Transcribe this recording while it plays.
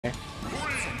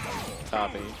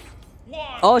top 8.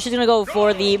 Oh, she's gonna go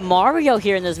for the Mario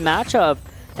here in this matchup.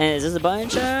 And is this a button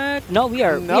check? No, we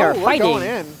are fighting. Going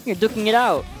in. We're duking it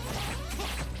out.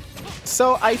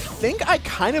 So I think I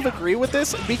kind of agree with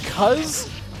this because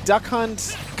Duck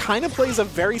Hunt kind of plays a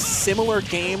very similar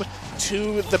game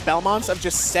to the Belmonts of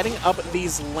just setting up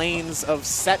these lanes of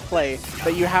set play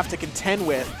that you have to contend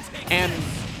with. And,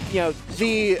 you know,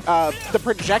 the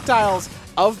projectiles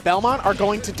of Belmont are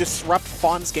going to disrupt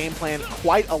Fawn's game plan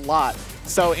quite a lot.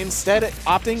 So instead,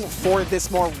 opting for this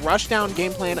more rush-down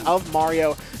game plan of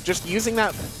Mario, just using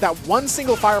that one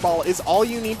single fireball is all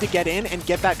you need to get in and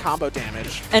get that combo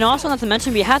damage. And also, not to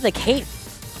mention, we have the cape,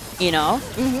 you know?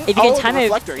 Mm-hmm. If you can time the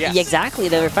reflector, yes. Exactly,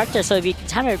 the reflector. So if you can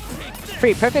time it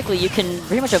pretty perfectly, you can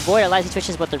pretty much avoid a lot of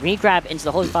situations with the regrab into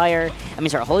the holy fire,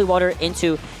 holy water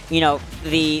into, you know,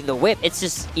 the whip. It's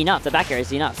just enough. The back air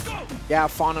is enough. Yeah,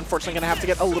 Fawn unfortunately going to have to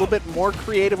get a little bit more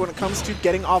creative when it comes to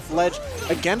getting off ledge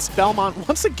against Belmont.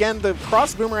 Once again, the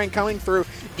cross boomerang coming through,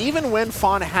 even when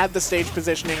Fawn had the stage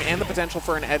positioning and the potential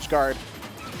for an edge guard.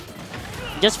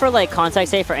 Just for like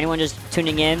context sake, for anyone just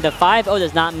tuning in, the 5-0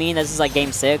 does not mean this is like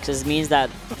game 6. This means that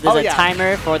there's a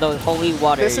timer for the holy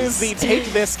waters. This is the take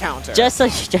this counter. just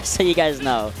so you guys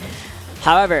know.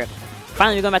 However,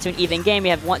 finally we're going back to an even game. We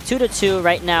have 2-2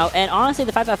 right now, and honestly,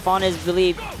 the fact that Fawn is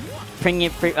really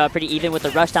bringing it pretty even with the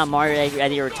rush down Mario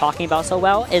that you were talking about so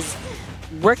well is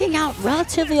working out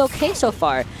relatively okay so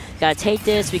far. Gotta take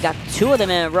this. We got 2 of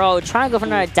them in a row. Trying to go for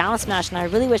another down smash, and I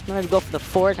really wish Meli would go for the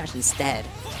forward smash instead.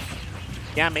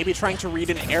 Yeah, maybe trying to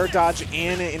read an air dodge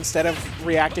in instead of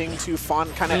reacting to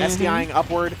Fawn kind of SDIing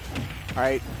upward. All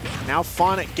right, now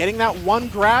Fawn getting that one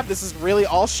grab. This is really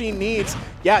all she needs.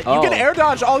 Yeah, you can air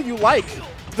dodge all you like.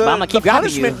 The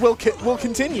punishment will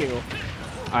continue.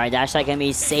 All right, Dash Attack going to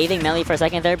be saving Meli for a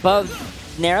second there, but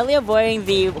narrowly avoiding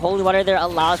the holy water there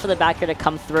allows for the back air to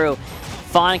come through.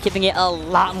 Fawn keeping it a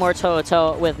lot more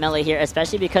toe-to-toe with Meli here,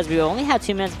 especially because we only had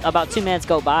about 2 minutes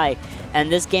go by,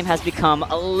 and this game has become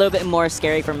a little bit more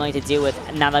scary for Meli to deal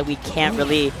with now that we can't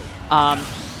really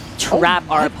trap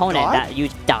our opponent. That you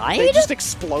died? They just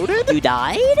exploded? You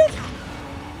died?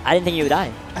 I didn't think you would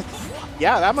die.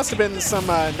 Yeah, that must have been some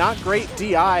not great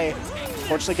DI.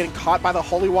 Unfortunately, getting caught by the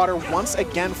holy water once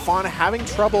again. Fawn having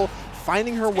trouble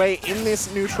finding her way in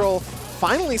this neutral.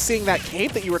 Finally seeing that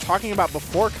cape that you were talking about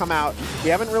before come out. We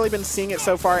haven't really been seeing it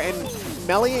so far, and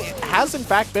Meli has in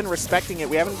fact been respecting it.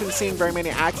 We haven't been seeing very many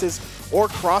axes or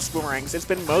cross boomerangs. It's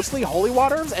been mostly holy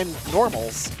waters and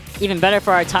normals. Even better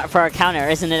for our counter,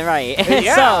 isn't it right?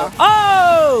 Yeah. So,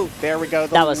 oh! There we go.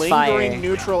 The that was lingering fire.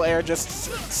 Neutral air, just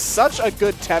such a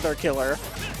good tether killer.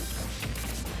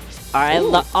 All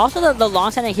right. Also, the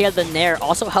long standing here, the Nair,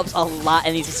 also helps a lot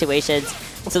in these situations.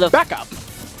 So the back up.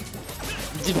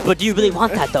 But do you really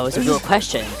want that though? Is a real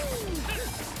question.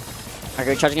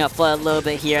 Okay, charging up Flood a little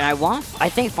bit here, and I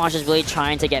think Fawn's just really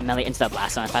trying to get Meli into the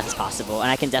blast zone as fast as possible, and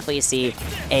I can definitely see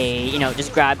a,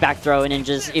 just grab, back throw, and then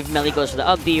just, if Meli goes for the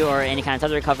up B or any kind of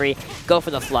tether recovery, go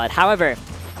for the Flood. However,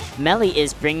 Meli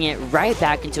is bringing it right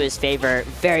back into his favor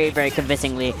very, very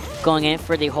convincingly, going in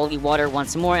for the Holy Water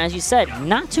once more. And as you said,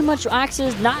 not too much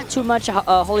axes, not too much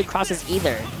Holy Crosses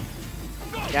either.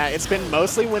 Yeah, it's been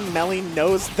mostly when Meli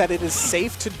knows that it is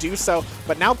safe to do so,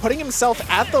 but now putting himself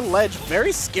at the ledge,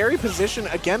 very scary position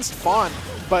against Fawn,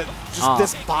 but just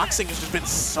this boxing has just been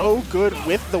so good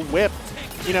with the whip.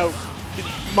 You know,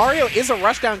 Mario is a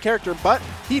rushdown character, but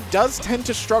he does tend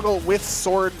to struggle with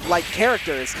sword-like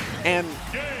characters, and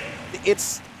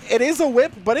it is a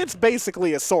whip, but it's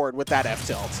basically a sword with that F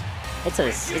tilt. It's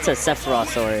a Sephiroth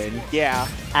sword. Yeah.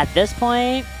 At this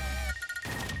point,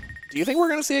 do you think we're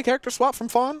gonna see a character swap from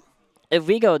Fawn? If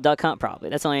we go Duck Hunt, probably.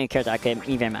 That's the only character I can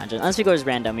even imagine. Unless we go as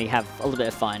random, we have a little bit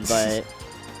of fun. But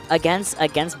against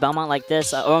Belmont like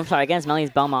this, I'm sorry, against Meli's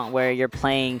Belmont, where you're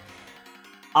playing,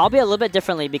 I'll be a little bit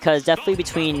differently, because definitely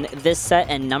between this set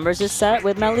and Numbers' set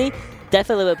with Meli,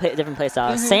 definitely a little bit different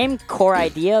playstyle. Same core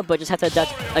idea, but just have to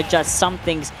adjust some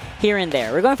things here and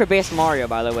there. We're going for base Mario,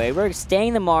 by the way. We're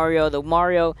staying the Mario,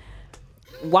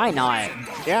 why not?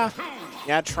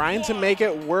 Yeah, trying to make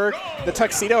it work. The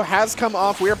tuxedo has come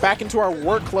off. We're back into our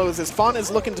work clothes as Fawn is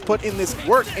looking to put in this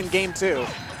work in game 2.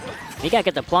 We gotta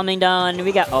get the plumbing done.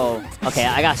 Okay,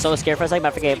 I got so scared for a second, but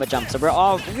I forget what jump. So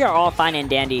we are all fine and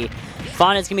dandy.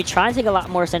 Fawn is gonna be trying to take a lot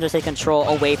more center stage control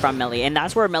away from Meli, and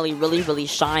that's where Meli really, really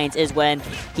shines, is when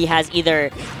he has either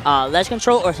ledge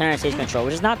control or center stage control,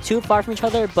 which is not too far from each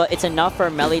other, but it's enough for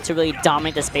Meli to really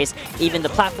dominate the space. Even the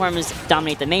platforms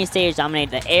dominate the main stage, dominate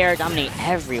the air, dominate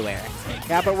everywhere.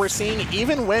 Yeah, but we're seeing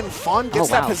even when Fawn gets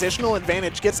that positional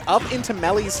advantage, gets up into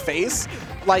Meli's face,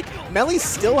 like, Meli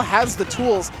still has the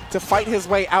tools to fight his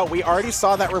way out. We already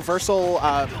saw that reversal,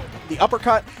 the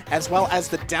uppercut, as well as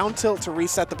the down tilt to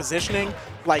reset the positioning.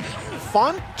 Like,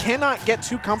 Fawn cannot get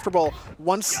too comfortable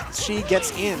once she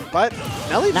gets in, but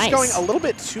Meli just going a little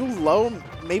bit too low,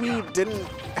 maybe didn't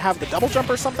have the double jump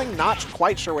or something. Not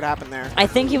quite sure what happened there. I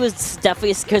think he was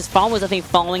definitely, because Fawn was definitely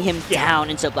following him down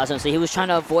into the blast zone, so he was trying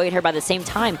to avoid her, by the same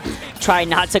time try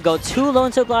not to go too low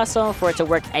into the blast zone for it to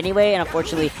work anyway, and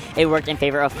unfortunately it worked in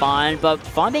favor of Fawn. But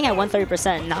Fawn being at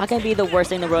 130%, not going to be the worst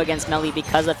thing in the world against Meli,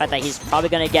 because of the fact that he's probably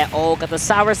going to get, got the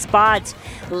sour spot,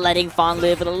 letting Fawn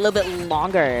live a little bit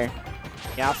longer.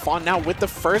 Yeah, Fawn now with the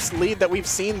first lead that we've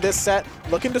seen this set,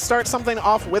 looking to start something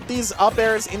off with these up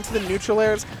airs into the neutral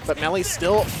airs, but Meli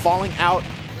still falling out.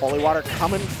 Holy Water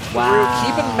coming through,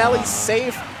 keeping Meli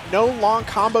safe. No long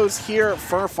combos here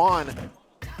for Fawn.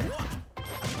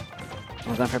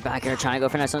 We're going for back air, trying to go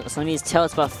for some of these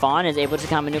tilts, but Fawn is able to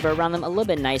kind of maneuver around them a little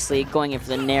bit nicely, going in for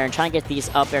the nair and trying to get these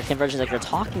up air conversions like you're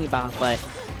talking about, but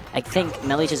I think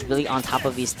Meli's just really on top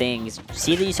of these things.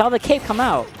 See, you saw the cape come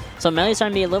out. So Meli's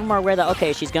starting to be a little more aware that,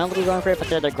 okay, she's going to be going for it, but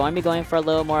they're going to be going for a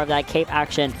little more of that cape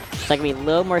action. So I can be a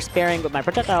little more sparing with my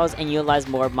projectiles and utilize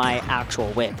more of my actual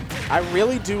whip. I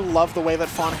really do love the way that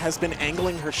Fawn has been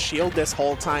angling her shield this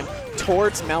whole time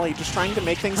towards Meli, just trying to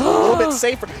make things a little bit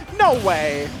safer. No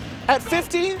way! At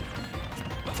 50?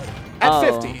 At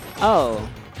 50. Oh.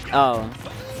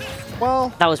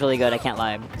 Well, that was really good, I can't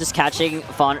lie. Just catching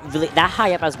Fawn really that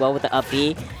high up as well with the up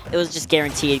B, it was just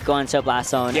guaranteed going to a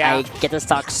blast zone. Yeah. I get the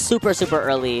stock super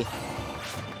early.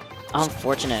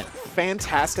 Unfortunate.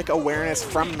 Fantastic awareness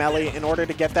from Meli in order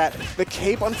to get that. The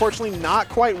cape, unfortunately, not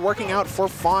quite working out for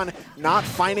Fawn, not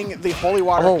finding the Holy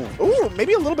Water. Ooh,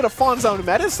 maybe a little bit of Fawn's own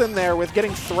medicine there with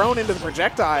getting thrown into the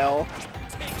projectile.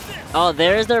 Oh,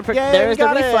 there's the reflect,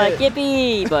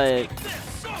 yippee! But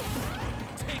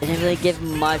it didn't really give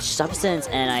much substance,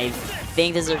 and I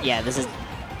think this is...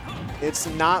 It's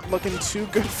not looking too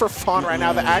good for Fawn right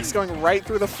now. The axe going right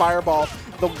through the fireball.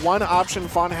 The one option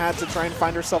Fawn had to try and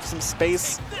find herself some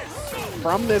space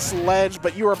from this ledge,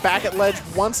 but you are back at ledge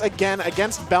once again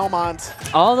against Belmont.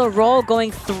 All the roll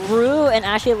going through and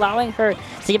actually allowing her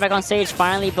to get back on stage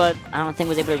finally, but I don't think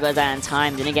was able to do that in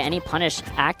time. Didn't get any punish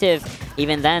active.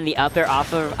 Even then, the up air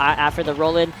off of, after the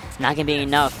roll-in, not going to be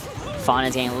enough. Fawn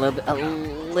is getting a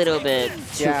little bit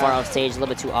too far off stage, a little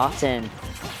bit too often.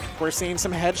 We're seeing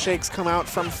some head shakes come out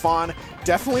from Fawn.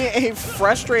 Definitely a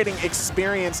frustrating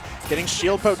experience getting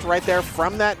shield poked right there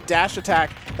from that dash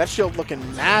attack. That shield looking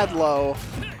mad low.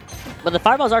 But the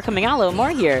fireballs are coming out a little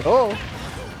more here. Oh,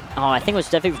 I think it was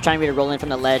definitely trying to roll in from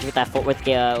the ledge with that with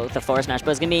the forward smash, but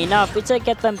it's gonna be enough to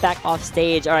get them back off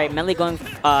stage. All right, Meli going,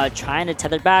 trying to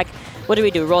tether back. What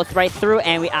do? Roll right through,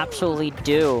 and we absolutely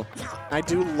do. I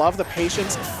do love the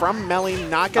patience from Meli,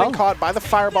 not getting caught by the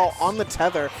fireball on the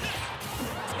tether.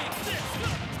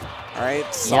 All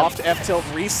right, soft F-tilt,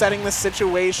 resetting the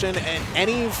situation, and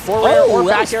any forward or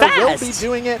back air will be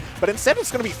doing it, but instead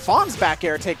it's going to be Fawn's back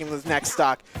air taking the next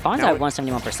stock. Fawn's at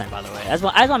 171%, by the way. As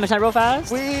well, mention that real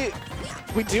fast.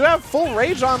 We do have full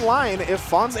rage online if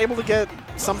Fawn's able to get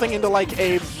something into like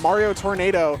a Mario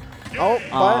Tornado.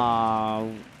 But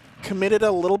committed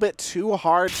a little bit too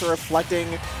hard to reflecting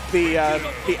the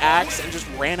axe and just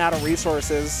ran out of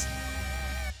resources.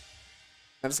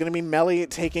 And it's going to be Meli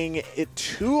taking it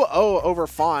 2-0 over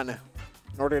Fawn in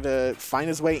order to find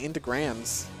his way into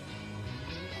Grands.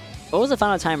 What was the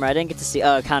final timer? I didn't get to see.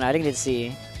 Counter. I didn't get to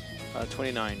see.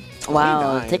 29.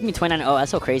 Wow, taking me 29. Oh, that's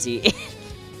so crazy.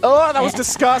 Oh, that was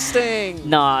disgusting.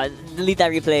 Nah, delete that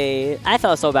replay. I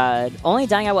felt so bad. Only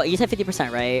dying at what? You said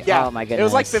 50%, right? Yeah. Oh my goodness. It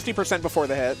was like 50% before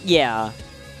the hit. Yeah.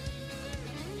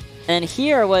 And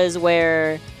here was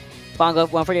where Bongo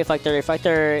went for the reflector.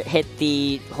 Reflector hit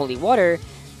the Holy Water,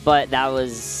 but that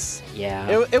was,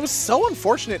 It was so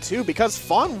unfortunate, too, because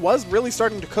Fawn was really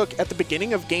starting to cook at the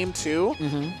beginning of Game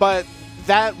 2, but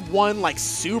that one, like,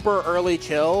 super early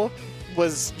kill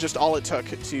was just all it took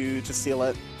to seal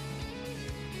it.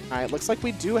 All right, looks like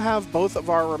we do have both of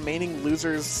our remaining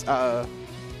losers they're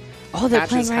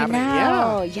playing right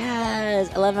now. Yeah.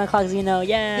 Yes. 11 o'clock Xeno.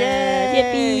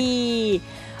 Yes. Yippee.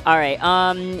 All right.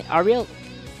 Are we...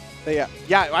 Yeah,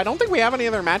 I don't think we have any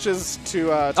other matches to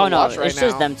watch right now. It's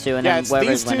just them two, and then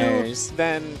whoever's winners.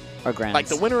 Then, or Grands. like,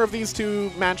 the winner of these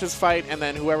two matches fight, and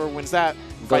then whoever wins that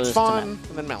fights Fawn,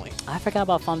 and then Meli. I forgot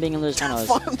about Fawn being in loser channels.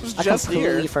 Fawn was just here. I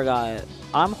completely forgot.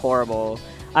 I'm horrible.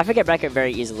 I forget bracket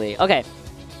very easily. Okay.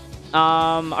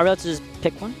 Are we able to just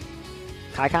pick one?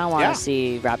 I kind of want to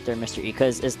see Raptor and Mr. E,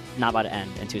 because it's not about to end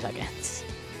in 2 seconds.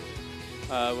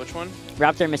 Which one?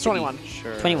 Raptor and Mr. 21. E.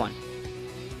 Sure. 21.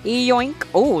 Yoink.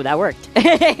 Oh, that worked.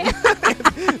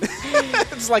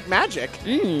 It's like magic.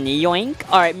 Yoink.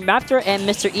 All right, Raptor and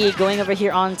Mr. E going over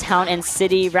here on Town and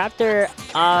City. Raptor,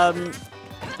 I'm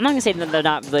not going to say that they're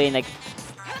not really in like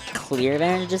clear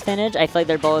advantage disadvantage. I feel like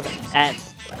they're both at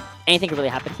anything could really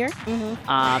happen here.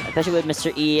 Especially with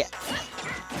Mr. E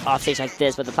off stage like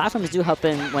this, but the platforms do help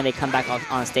him when they come back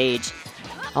on stage.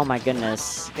 Oh my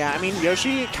goodness. Yeah, I mean,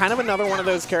 Yoshi, kind of another one of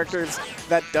those characters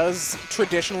that does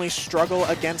traditionally struggle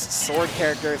against sword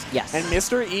characters. Yes. And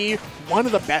Mr. E, one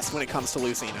of the best when it comes to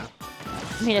Lucina.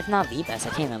 I mean, if not the best,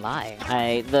 I can't even lie.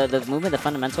 The movement, the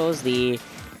fundamentals, the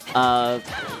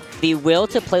will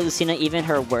to play Lucina, even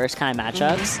her worst kind of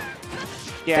matchups.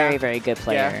 Yeah. Very, very good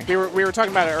player. Yeah, we were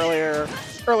talking about it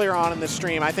earlier on in the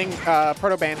stream. I think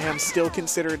Proto Banham's still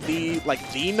considered the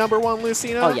 #1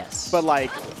 Lucina. Oh, yes. But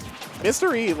like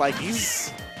Mr. E, like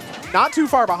he's not too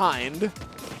far behind.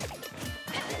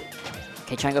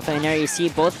 Okay, trying to go for the Nair. You see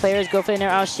both players go for the Nair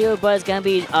out shield, but it's gonna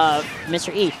be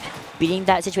Mr. E beating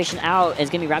that situation out. It's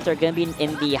gonna be Raptor gonna be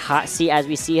in the hot seat as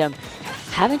we see him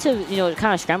having to,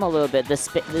 kind of scramble a little bit. The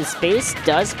space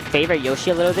does favor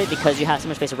Yoshi a little bit because you have so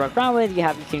much space to work around with. You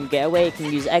can get away, you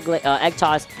can use egg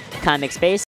toss, kind of make space.